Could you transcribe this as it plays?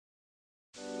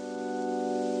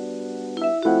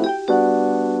You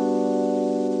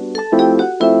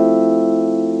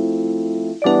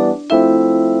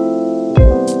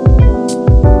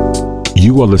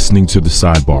are listening to The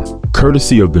Sidebar,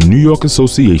 courtesy of the New York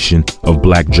Association of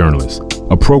Black Journalists,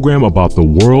 a program about the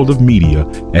world of media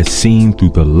as seen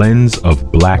through the lens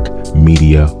of Black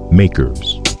media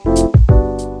makers.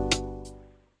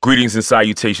 Greetings and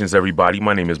salutations, everybody.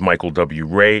 My name is Michael W.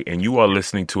 Ray, and you are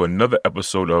listening to another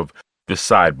episode of The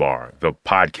Sidebar, the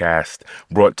podcast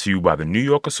brought to you by the New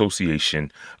York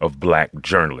Association of Black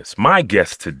Journalists. My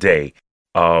guest today,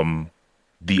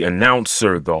 the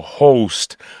announcer, the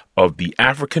host of the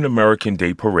African American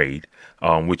Day Parade,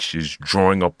 which is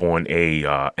drawing up on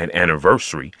an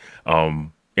anniversary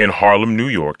in Harlem, New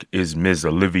York, is Ms.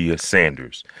 Olivia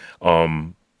Sanders.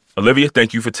 Olivia,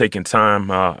 thank you for taking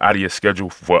time out of your schedule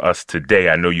for us today.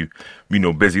 I know you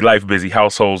busy life, busy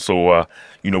household, so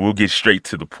we'll get straight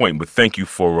to the point. But thank you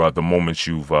for the moments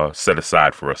you've set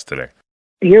aside for us today.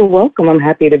 You're welcome. I'm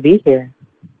happy to be here.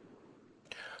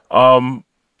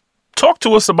 Talk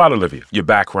to us about Olivia, your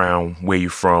background, where you're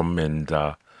from, and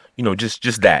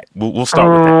just that. We'll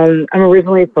start with that. I'm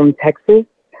originally from Texas.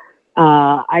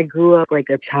 I grew up like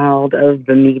a child of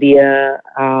the media.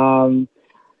 I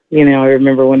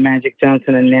remember when Magic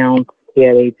Johnson announced he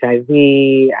had HIV.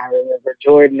 I remember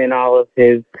Jordan and all of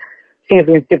his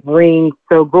championship rings.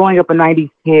 So growing up a 90s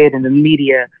kid in the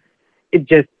media, it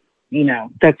just,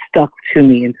 that stuck to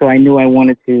me. And so I knew I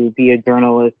wanted to be a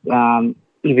journalist,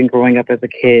 even growing up as a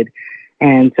kid.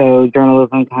 And so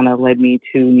journalism kind of led me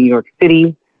to New York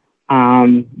City.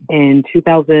 In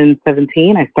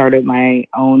 2017, I started my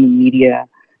own media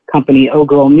company, Oh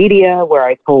Girl Media, where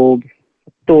I told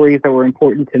stories that were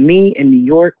important to me in New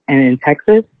York and in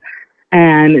Texas.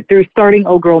 And through starting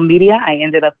Oh Girl Media, I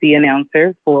ended up the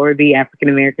announcer for the African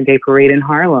American Day Parade in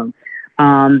Harlem.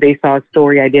 They saw a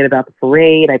story I did about the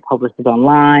parade. I published it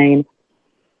online,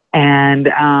 and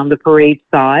the parade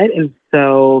saw it. And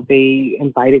so they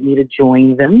invited me to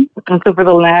join them. And so for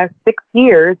the last 6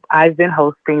 years, I've been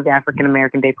hosting the African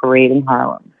American Day Parade in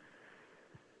Harlem.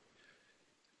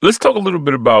 Let's talk a little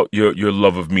bit about your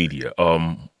love of media.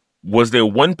 Was there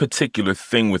one particular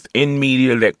thing within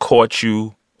media that caught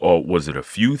you, or was it a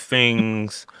few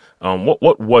things?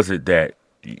 What was it that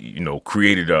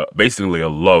created basically a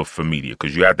love for media?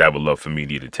 Because you have to have a love for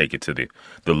media to take it to the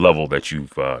level that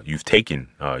you've taken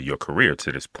your career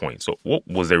to this point. So,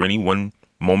 was there any one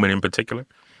moment in particular?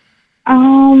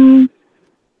 I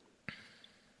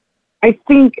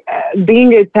think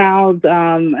being a child,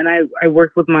 and I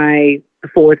worked with the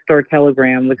Forward Star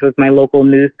Telegram, which was my local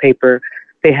newspaper.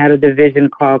 They had a division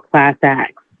called Class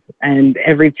Acts, and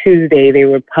every Tuesday they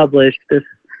would publish this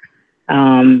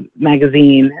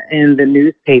magazine in the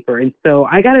newspaper. And so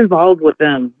I got involved with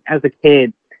them as a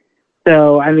kid.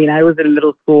 So, I was in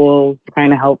middle school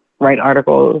trying to help write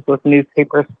articles with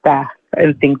newspaper staff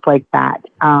and things like that,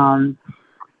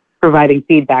 providing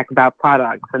feedback about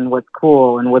products and what's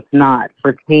cool and what's not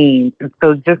for teens. And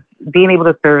so just being able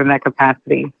to serve in that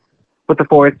capacity with the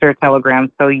Forward Star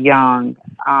Telegram so young,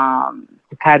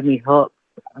 just had me hooked.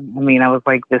 I was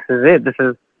like, this is it. This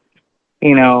is,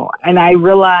 and I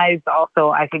realized also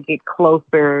I could get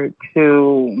closer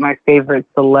to my favorite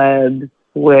celebs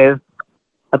with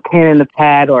a pen and a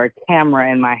pad or a camera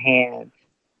in my hand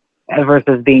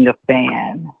versus being a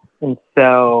fan. And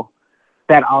so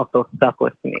that also stuck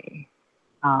with me.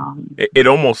 It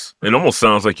almost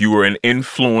sounds like you were an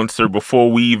influencer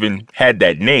before we even had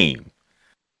that name.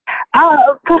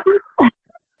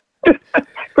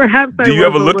 Perhaps. Do you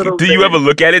ever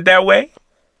look at it that way?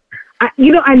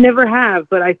 I never have,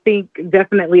 but I think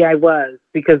definitely I was,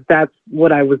 because that's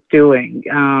what I was doing.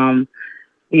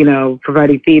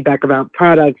 Providing feedback about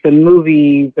products and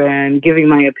movies and giving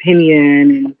my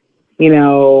opinion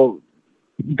and,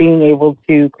 being able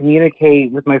to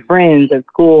communicate with my friends at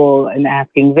school and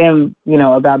asking them,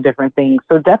 about different things.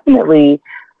 So definitely,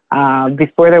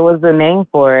 before there was a name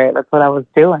for it, that's what I was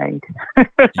doing.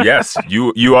 Yes,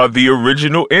 you are the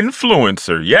original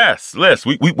influencer. Yes,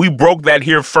 we broke that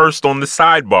here first on the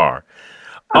sidebar.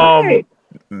 Right.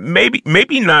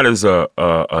 Maybe not as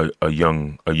a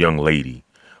young lady,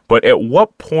 but at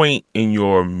what point in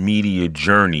your media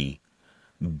journey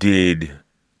did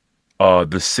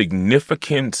the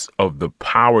significance of the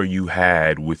power you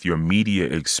had with your media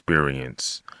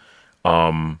experience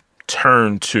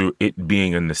turn to it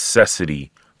being a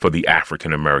necessity for the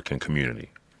African American community?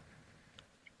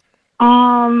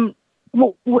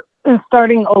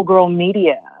 Starting Oh Girl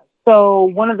Media. So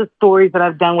one of the stories that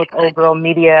I've done with Oh Girl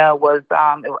Media was,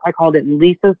 I called it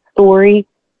Lisa's Story.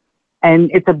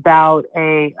 And it's about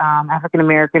a African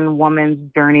American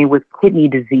woman's journey with kidney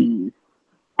disease.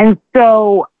 And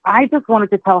so I just wanted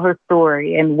to tell her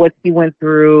story and what she went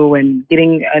through and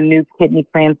getting a new kidney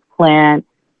transplant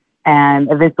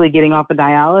and eventually getting off of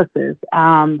dialysis.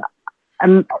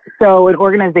 So an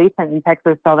organization in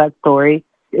Texas saw that story.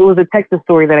 It was a Texas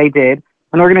story that I did.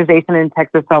 An organization in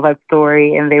Texas saw that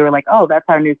story and they were like, oh, that's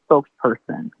our new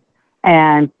spokesperson.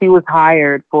 And she was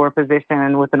hired for a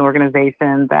position with an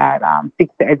organization that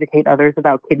seeks to educate others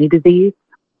about kidney disease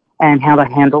and how to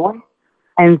handle it.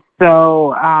 And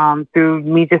so through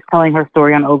me just telling her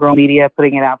story on Ogro Media,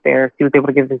 putting it out there, she was able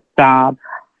to get this job.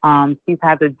 She's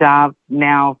had the job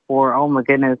now for, oh my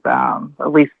goodness,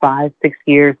 at least 5-6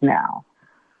 years now.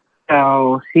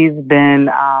 So she's been,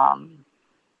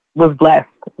 was blessed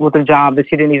with a job that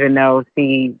she didn't even know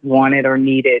she wanted or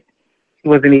needed. She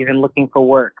wasn't even looking for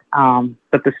work.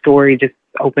 But the story just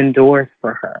opened doors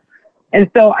for her. And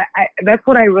so I that's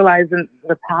what I realized in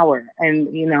the power.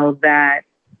 And, you know, that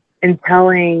in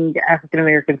telling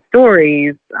African-American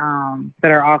stories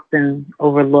that are often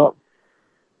overlooked,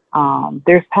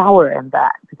 there's power in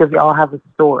that because we all have a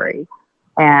story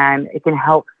and it can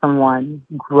help someone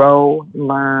grow,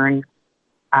 learn,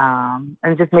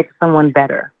 and just make someone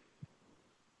better.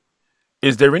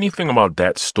 Is there anything about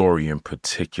that story in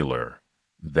particular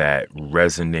that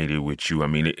resonated with you? I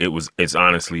mean, it's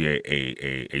honestly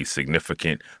a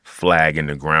significant flag in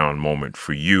the ground moment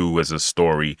for you as a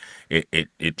story.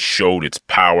 It showed its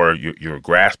power. Your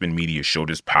grasping media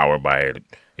showed its power by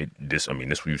this.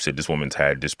 You said this woman's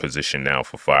had this position now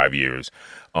for 5 years.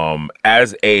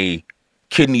 As a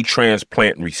kidney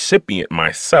transplant recipient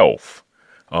myself,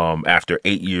 after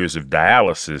 8 years of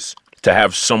dialysis, to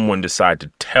have someone decide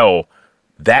to tell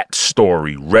that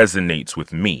story resonates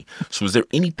with me. So is there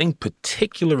anything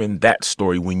particular in that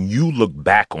story when you look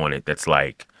back on it that's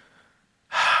like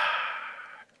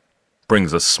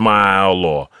brings a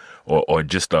smile or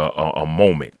just a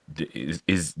moment?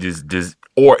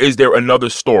 Or is there another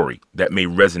story that may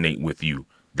resonate with you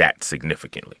that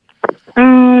significantly?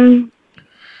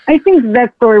 I think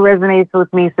that story resonates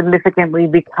with me significantly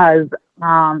because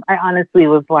I honestly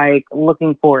was like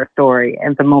looking for a story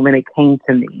at the moment it came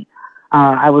to me.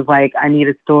 I was like, I need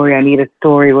a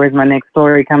story. Where's my next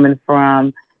story coming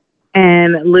from?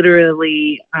 And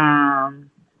literally, I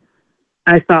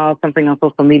saw something on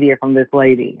social media from this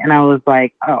lady and I was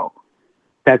like, oh,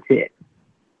 that's it.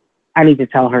 I need to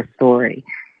tell her story.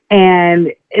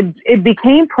 And it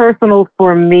became personal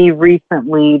for me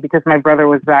recently because my brother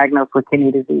was diagnosed with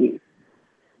kidney disease.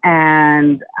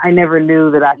 And I never knew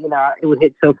that it would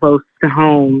hit so close to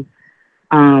home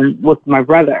with my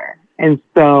brother. And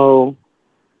so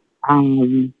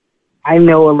I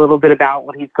know a little bit about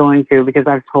what he's going through because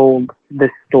I've told this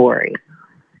story.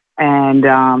 And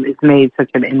it's made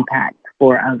such an impact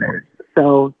for others.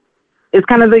 So it's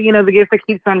kind of the gift that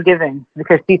keeps on giving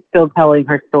because she's still telling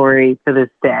her story to this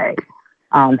day,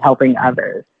 helping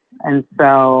others. And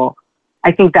so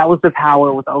I think that was the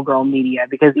power with Ogro Media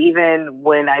because even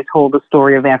when I told the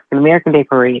story of the African American Day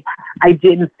Parade, I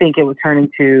didn't think it would turn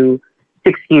into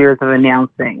 6 years of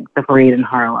announcing the parade in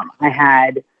Harlem. I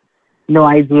had no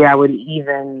idea I would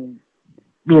even,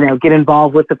 get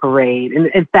involved with the parade. And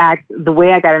in fact, the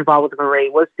way I got involved with the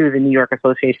parade was through the New York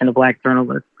Association of Black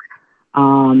Journalists.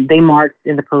 They marched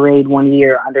in the parade one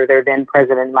year under their then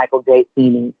president, Michael J.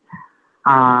 Feeney.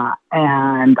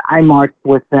 And I marched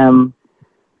with them.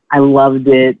 I loved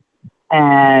it.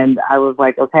 And I was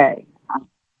like, okay,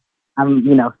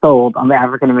 I'm sold on the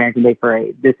African American Day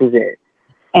Parade. This is it.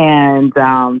 And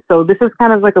so this is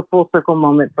kind of like a full circle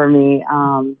moment for me,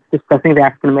 discussing the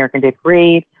African American Day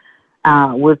Parade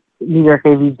with New York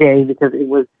AVJ because it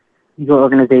was your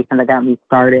organization that got me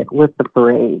started with the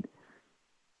parade.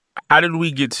 How did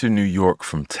we get to New York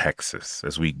from Texas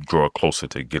as we draw closer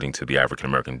to getting to the African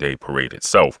American Day Parade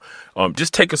itself?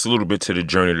 Just take us a little bit to the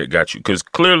journey that got you, because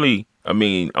clearly,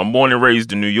 I'm born and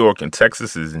raised in New York, and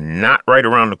Texas is not right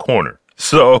around the corner.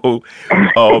 So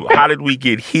how did we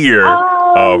get here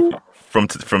from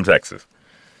Texas?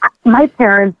 My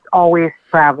parents always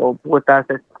traveled with us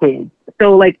as kids.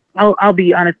 So, I'll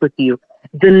be honest with you.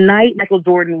 The night Michael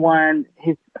Jordan won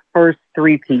his first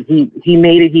three-peat, he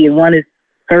made it. He had won his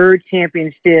third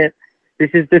championship.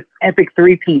 This is this epic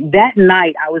three-peat. That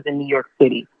night, I was in New York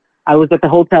City. I was at the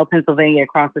Hotel Pennsylvania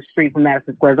across the street from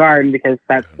Madison Square Garden because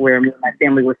that's where me and my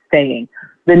family was staying.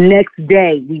 The next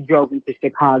day, we drove into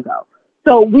Chicago.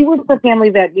 So we were the family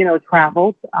that,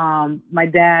 traveled. My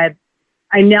dad,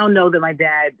 I now know that my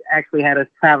dad actually had us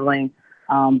traveling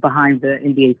behind the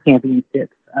NBA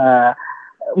championships.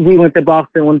 We went to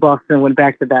Boston when Boston went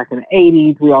back to back in the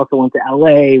 80s. We also went to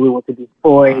LA. We went to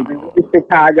Detroit. We went to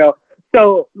Chicago.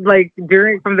 So like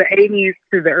during from the 80s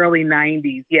to the early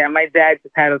 90s, yeah, my dad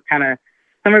just had us kind of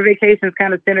summer vacations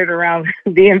kind of centered around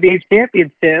the NBA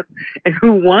championship and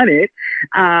who won it.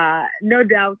 No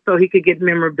doubt, so he could get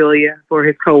memorabilia for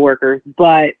his coworkers,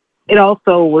 but it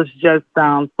also was just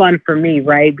fun for me,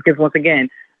 right? Because once again,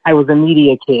 I was a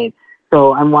media kid,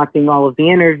 so I'm watching all of the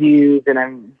interviews and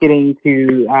I'm getting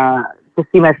to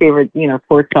see my favorite,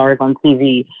 sports stars on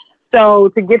TV. So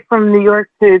to get from New York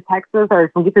to Texas, or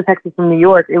from get to Texas from New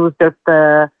York, it was just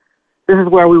this is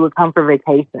where we would come for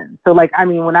vacation. So like, I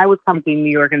mean, when I was coming to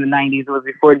New York in the 90s, it was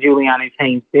before Giuliani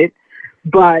changed it.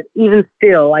 But even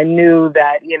still, I knew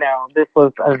that, this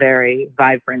was a very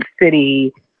vibrant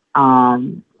city.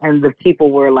 And the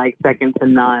people were like second to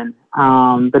none.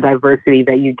 The diversity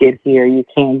that you get here, you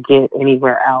can't get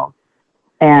anywhere else.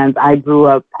 And I grew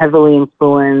up heavily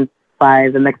influenced by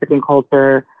the Mexican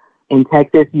culture in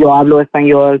Texas. Yo hablo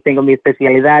español, tengo mi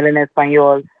especialidad en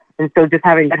español. And so just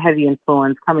having that heavy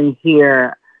influence coming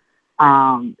here,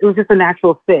 it was just a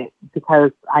natural fit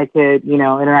because I could,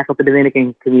 interact with the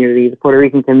Dominican community, the Puerto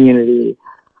Rican community,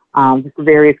 just the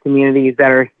various communities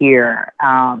that are here.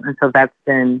 And so that's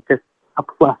been just a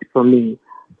plus for me.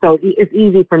 So it's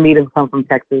easy for me to come from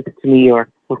Texas to New York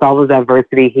with all the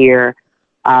diversity here,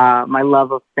 my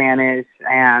love of Spanish,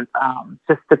 and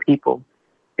just the people.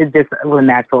 It's just a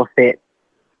natural fit.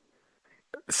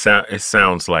 It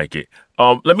sounds like it.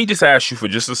 Let me just ask you for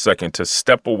just a second to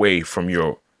step away from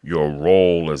your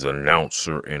role as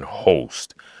announcer and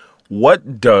host.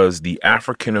 What does the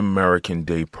African American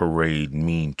Day Parade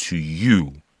mean to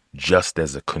you, just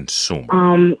as a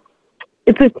consumer?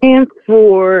 It's a chance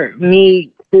for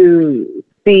me to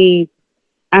see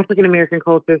African American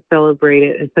culture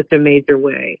celebrated in such a major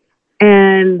way,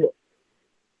 and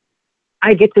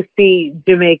I get to see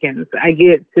Jamaicans. I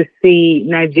get to see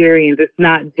Nigerians. It's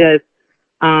not just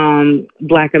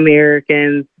Black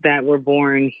Americans that were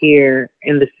born here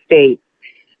in the States.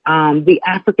 The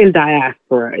African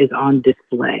diaspora is on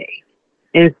display.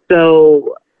 And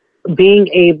so being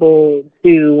able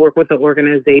to work with an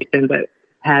organization that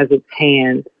has its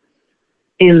hands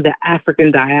in the African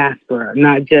diaspora,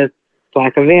 not just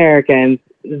Black Americans,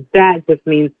 that just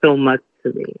means so much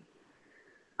to me.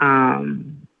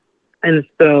 And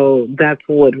so that's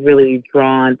what really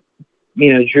drew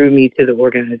me to the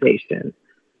organization.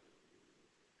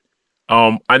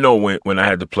 I know when I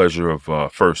had the pleasure of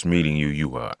first meeting you, you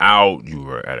were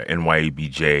at an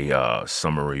NYABJ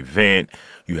summer event,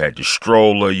 you had the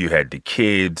stroller, you had the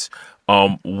kids.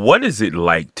 What is it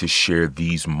like to share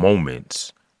these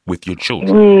moments with your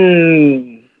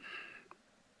children?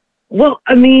 Well,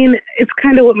 I mean, it's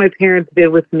kind of what my parents did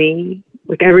with me.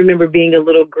 Like, I remember being a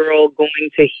little girl going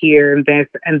to hear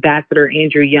Ambassador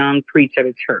Andrew Young preach at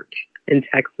a church in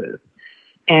Texas.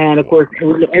 And of course,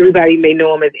 everybody may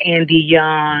know him as Andy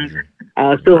Young,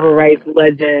 civil rights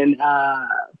legend,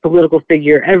 political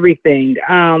figure, everything.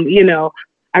 I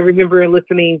remember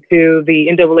listening to the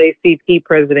NAACP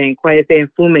president, Kwesi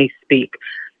Nkrumah, speak.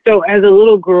 So as a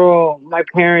little girl, my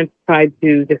parents tried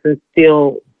to just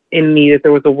instill in me that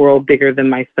there was a world bigger than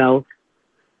myself.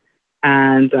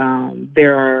 And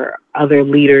there are other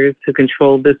leaders who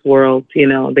control this world.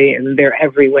 They're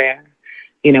everywhere.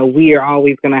 We are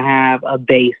always going to have a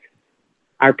base.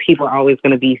 Our people are always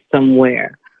going to be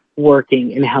somewhere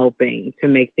working and helping to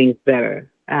make things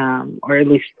better, or at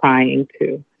least trying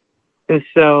to. And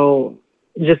so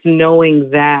just knowing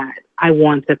that, I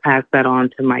want to pass that on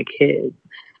to my kids.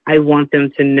 I want them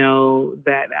to know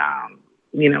that,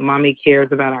 mommy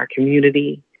cares about our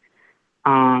community,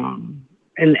 and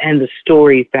the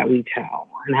stories that we tell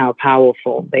and how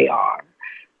powerful they are.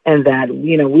 And that,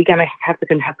 we gotta have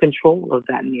to have control of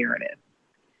that narrative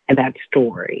and that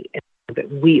story, and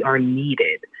that we are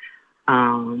needed,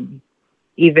 even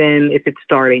if it's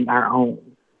starting our own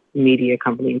media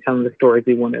company and telling the stories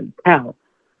we want to tell.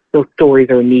 Those stories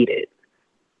are needed,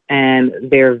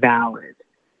 and they're valid.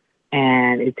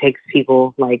 And it takes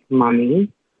people like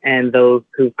mommy and those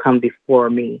who come before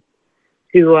me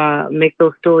to make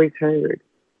those stories heard.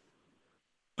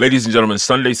 Ladies and gentlemen,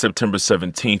 Sunday, September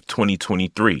 17th,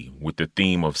 2023, with the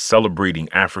theme of celebrating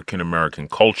African American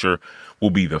culture,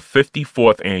 will be the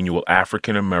 54th annual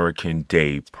African American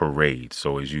Day Parade.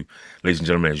 So ladies and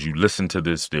gentlemen, as you listen to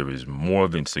this, there is more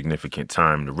than significant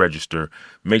time to register.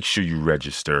 Make sure you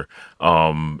register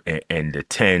and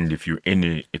attend if you're in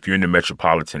the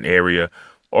metropolitan area,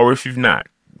 or if you've not.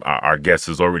 Our guest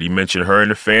has already mentioned her and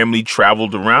the family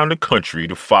traveled around the country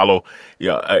to follow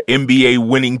NBA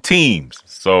winning teams.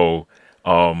 So,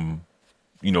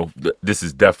 this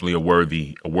is definitely a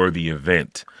worthy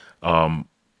event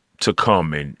to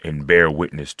come and bear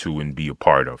witness to and be a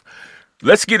part of.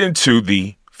 let's get into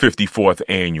the 54th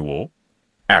annual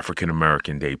African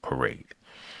American Day Parade.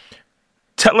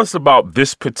 Tell us about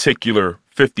this particular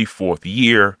 54th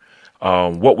year.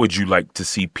 What would you like to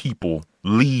see people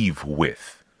leave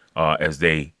with as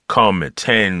they come,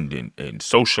 attend, and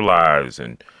socialize,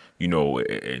 and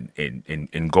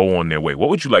and go on their way? What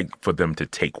would you like for them to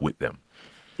take with them?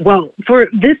 Well, for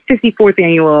this 54th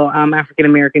annual African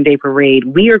American Day Parade,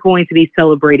 we are going to be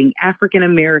celebrating African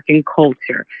American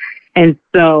culture. And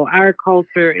so our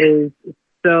culture is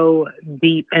so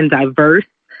deep and diverse.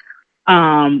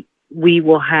 We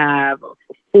will have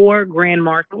 4 grand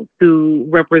marshals who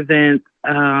represent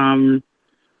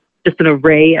just an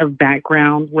array of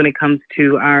background when it comes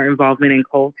to our involvement in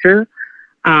culture.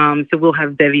 So we'll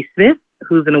have Debbie Smith,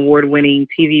 who's an award-winning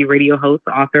TV radio host,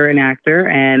 author, and actor,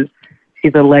 and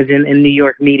she's a legend in New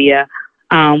York media.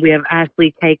 We have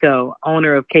Ashley Keiko,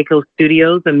 owner of Keiko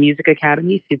Studios, a music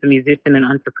academy. She's a musician and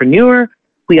entrepreneur.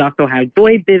 We also have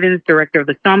Joy Bivens, director of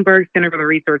the Schomburg Center for the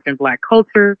Research in Black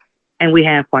Culture. And we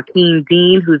have Joaquin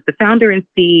Dean, who's the founder and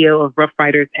CEO of Rough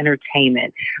Riders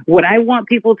Entertainment. What I want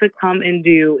people to come and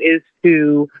do is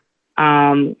to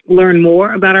learn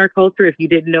more about our culture. If you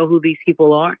didn't know who these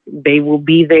people are, they will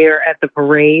be there at the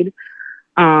parade.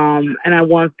 And I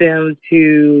want them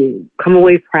to come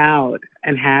away proud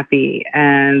and happy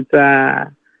and,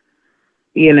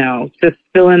 just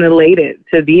feeling elated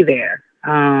to be there.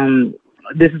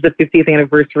 This is the 50th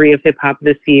anniversary of hip hop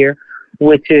this year,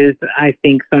 which is, I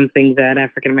think, something that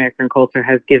African American culture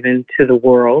has given to the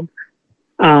world.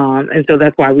 And so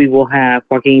that's why we will have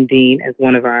Joaquin Dean as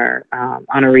one of our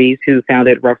honorees who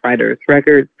founded Rough Riders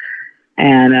Records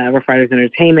and Rough Riders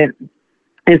Entertainment.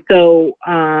 And so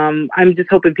I'm just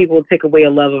hoping people will take away a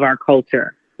love of our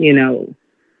culture.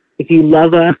 If you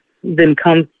love us, then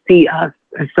come see us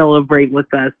and celebrate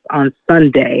with us on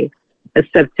Sunday,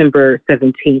 September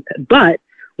 17th. But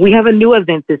we have a new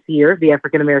event this year, the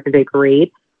African American Day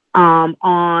Parade,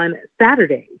 on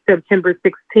Saturday, September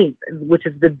 16th, which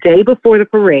is the day before the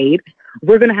parade.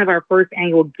 We're going to have our first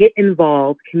annual Get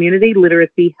Involved Community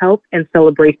Literacy, Health, and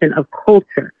Celebration of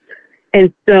Culture.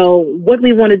 And so what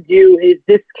we want to do is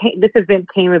this event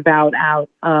came about out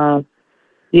of,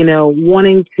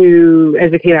 wanting to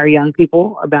educate our young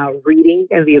people about reading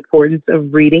and the importance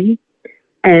of reading.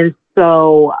 And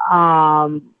so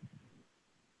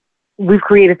we've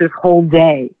created this whole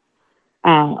day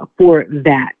for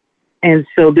that. And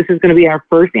so this is going to be our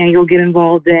first annual Get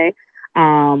Involved Day.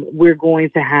 We're going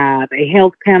to have a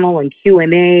health panel and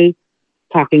Q&A,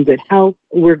 talking good health.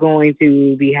 We're going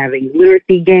to be having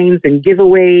literacy games and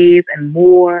giveaways and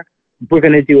more. We're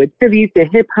going to do a tribute to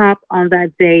hip hop on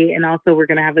that day. And also we're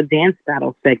going to have a dance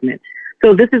battle segment.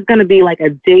 So this is going to be like a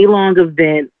day-long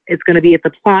event. It's going to be at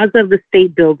the Plaza of the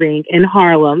State Building in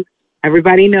Harlem.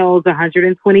 Everybody knows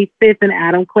 125th and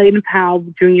Adam Clayton Powell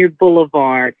Jr.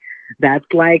 Boulevard. That's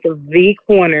like the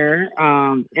corner,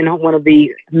 in one of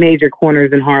the major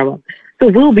corners in Harlem. So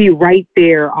we'll be right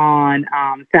there on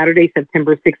Saturday,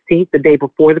 September 16th, the day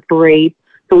before the parade.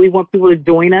 So we want people to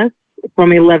join us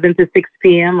from 11 to 6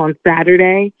 p.m. on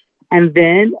Saturday, and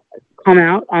then come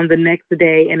out on the next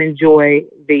day and enjoy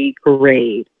the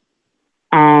parade.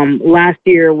 Last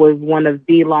year was one of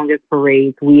the longest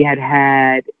parades we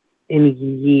had in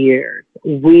years.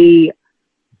 We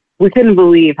couldn't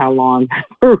believe how long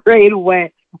the parade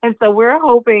went. And so we're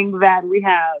hoping that we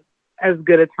have as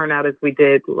good a turnout as we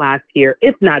did last year,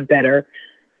 if not better,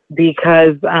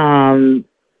 because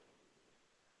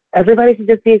everybody should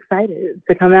just be excited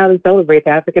to come out and celebrate the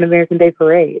African American Day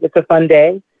Parade. It's a fun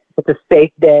day. It's a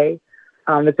safe day.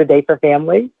 It's a day for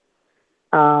families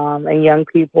and young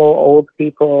people, old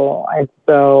people. And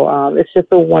so it's just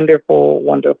a wonderful,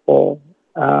 wonderful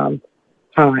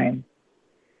time.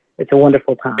 It's a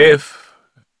wonderful time.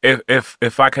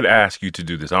 If I could ask you to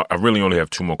do this, I really only have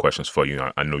 2 more questions for you.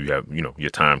 I know you have, your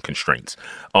time constraints.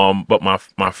 But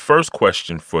my first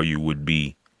question for you would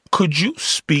be, could you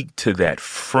speak to that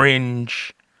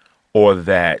fringe or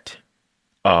that,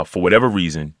 for whatever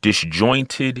reason,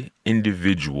 disjointed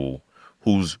individual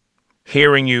who's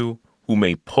hearing you, who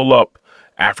may pull up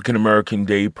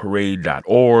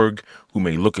AfricanAmericanDayParade.org, who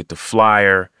may look at the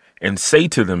flyer and say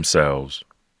to themselves,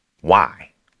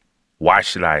 why? Why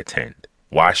should I attend?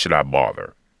 Why should I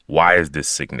bother? Why is this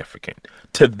significant?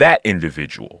 To that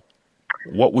individual,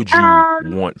 what would you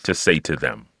want to say to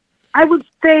them? I would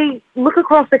say look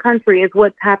across the country at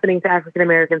what's happening to African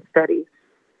American studies.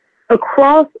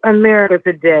 Across America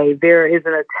today, there is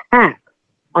an attack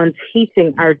on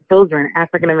teaching our children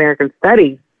African American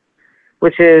studies,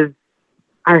 which is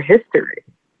our history.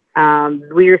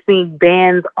 We are seeing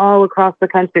bans all across the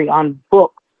country on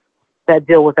books that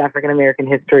deal with African American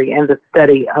history and the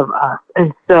study of us.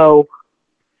 And so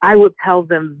I would tell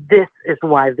them this is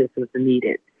why this is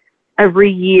needed.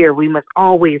 Every year we must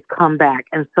always come back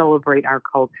and celebrate our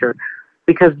culture,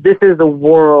 because this is a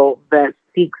world that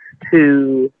seeks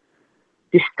to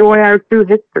destroy our true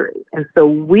history. And so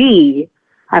we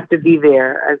have to be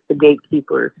there as the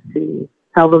gatekeepers to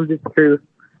tell them the truth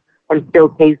and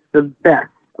showcase the best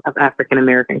of African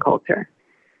American culture.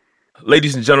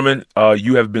 Ladies and gentlemen,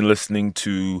 you have been listening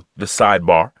to The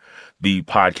Sidebar, the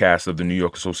podcast of the New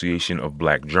York Association of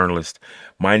Black Journalists.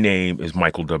 My name is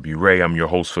Michael W. Ray. I'm your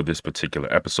host for this particular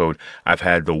episode. I've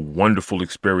had the wonderful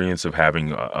experience of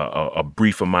having a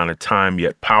brief amount of time,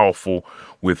 yet powerful,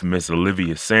 with Miss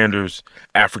Olivia Sanders,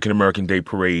 African American Day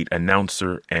Parade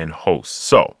announcer and host.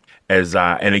 So,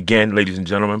 and again, ladies and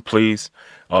gentlemen, please,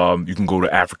 you can go to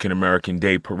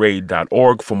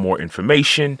AfricanAmericanDayParade.org for more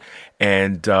information.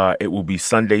 And it will be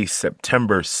Sunday,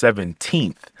 September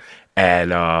 17th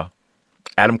at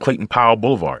Adam Clayton Powell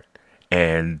Boulevard.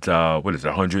 And what is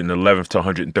it, 111th to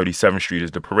 137th Street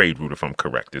is the parade route, if I'm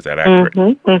correct. Is that accurate?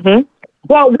 Mm-hmm, mm-hmm.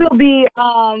 Well, we'll be,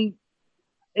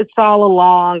 it's all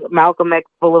along Malcolm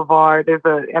X Boulevard.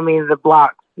 The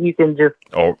blocks, you can just,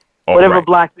 whatever right.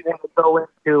 Block you want to go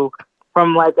into,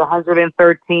 from like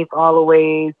 113th all the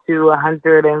way to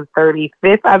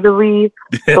 135th, I believe.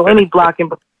 So any block in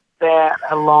that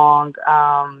along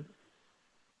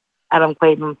Adam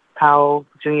Clayton Powell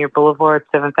Jr. Boulevard,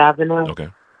 7th Avenue. Okay.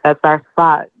 That's our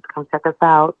spot. Come check us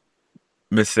out.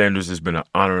 Ms. Sanders, it's been an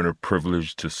honor and a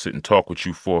privilege to sit and talk with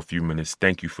you for a few minutes.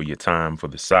 Thank you for your time for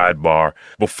the sidebar.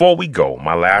 Before we go,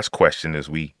 my last question as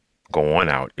we go on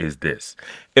out is this.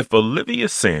 If Olivia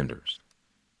Sanders,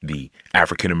 the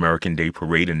African American Day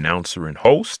Parade announcer and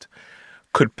host,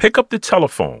 could pick up the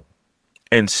telephone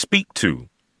and speak to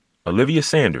Olivia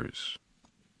Sanders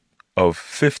of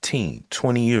 15,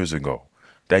 20 years ago,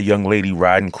 that young lady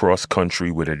riding cross country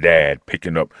with her dad,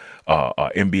 picking up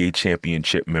NBA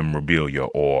championship memorabilia,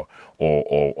 or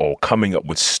coming up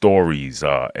with stories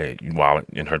while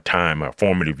in her time,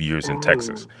 formative years in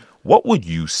Texas, what would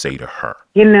you say to her?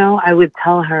 I would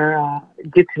tell her,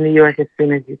 get to New York as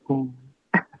soon as you can.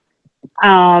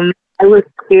 I was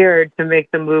scared to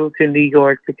make the move to New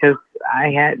York because I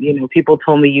had, people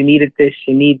told me you needed this,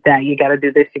 you need that, you got to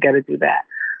do this, you got to do that.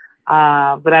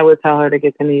 But I would tell her to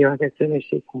get to New York as soon as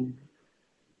she can.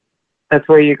 That's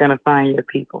where you're going to find your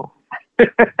people.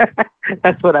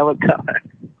 That's what I would tell her.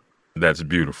 That's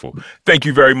beautiful. Thank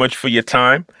you very much for your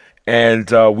time.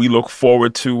 And we look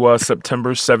forward to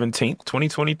September 17th,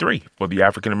 2023 for the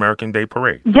African American Day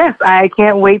Parade. Yes, I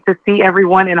can't wait to see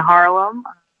everyone in Harlem.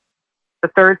 The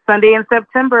third Sunday in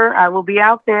September, I will be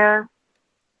out there.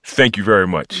 Thank you very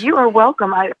much. You are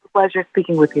welcome. It's a pleasure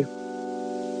speaking with you.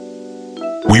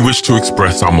 We wish to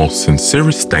express our most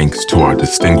sincerest thanks to our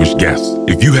distinguished guests.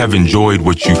 If you have enjoyed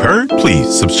what you've heard,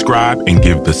 please subscribe and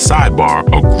give The Sidebar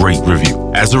a great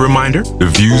review. As a reminder, the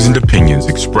views and opinions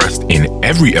expressed in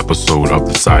every episode of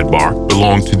The Sidebar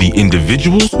belong to the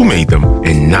individuals who made them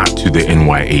and not to the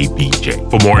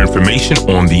NYABJ. For more information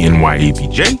on the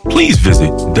NYABJ, please visit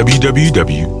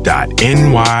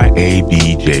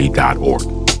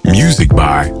www.nyabj.org. Music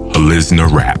by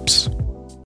Elizna Raps.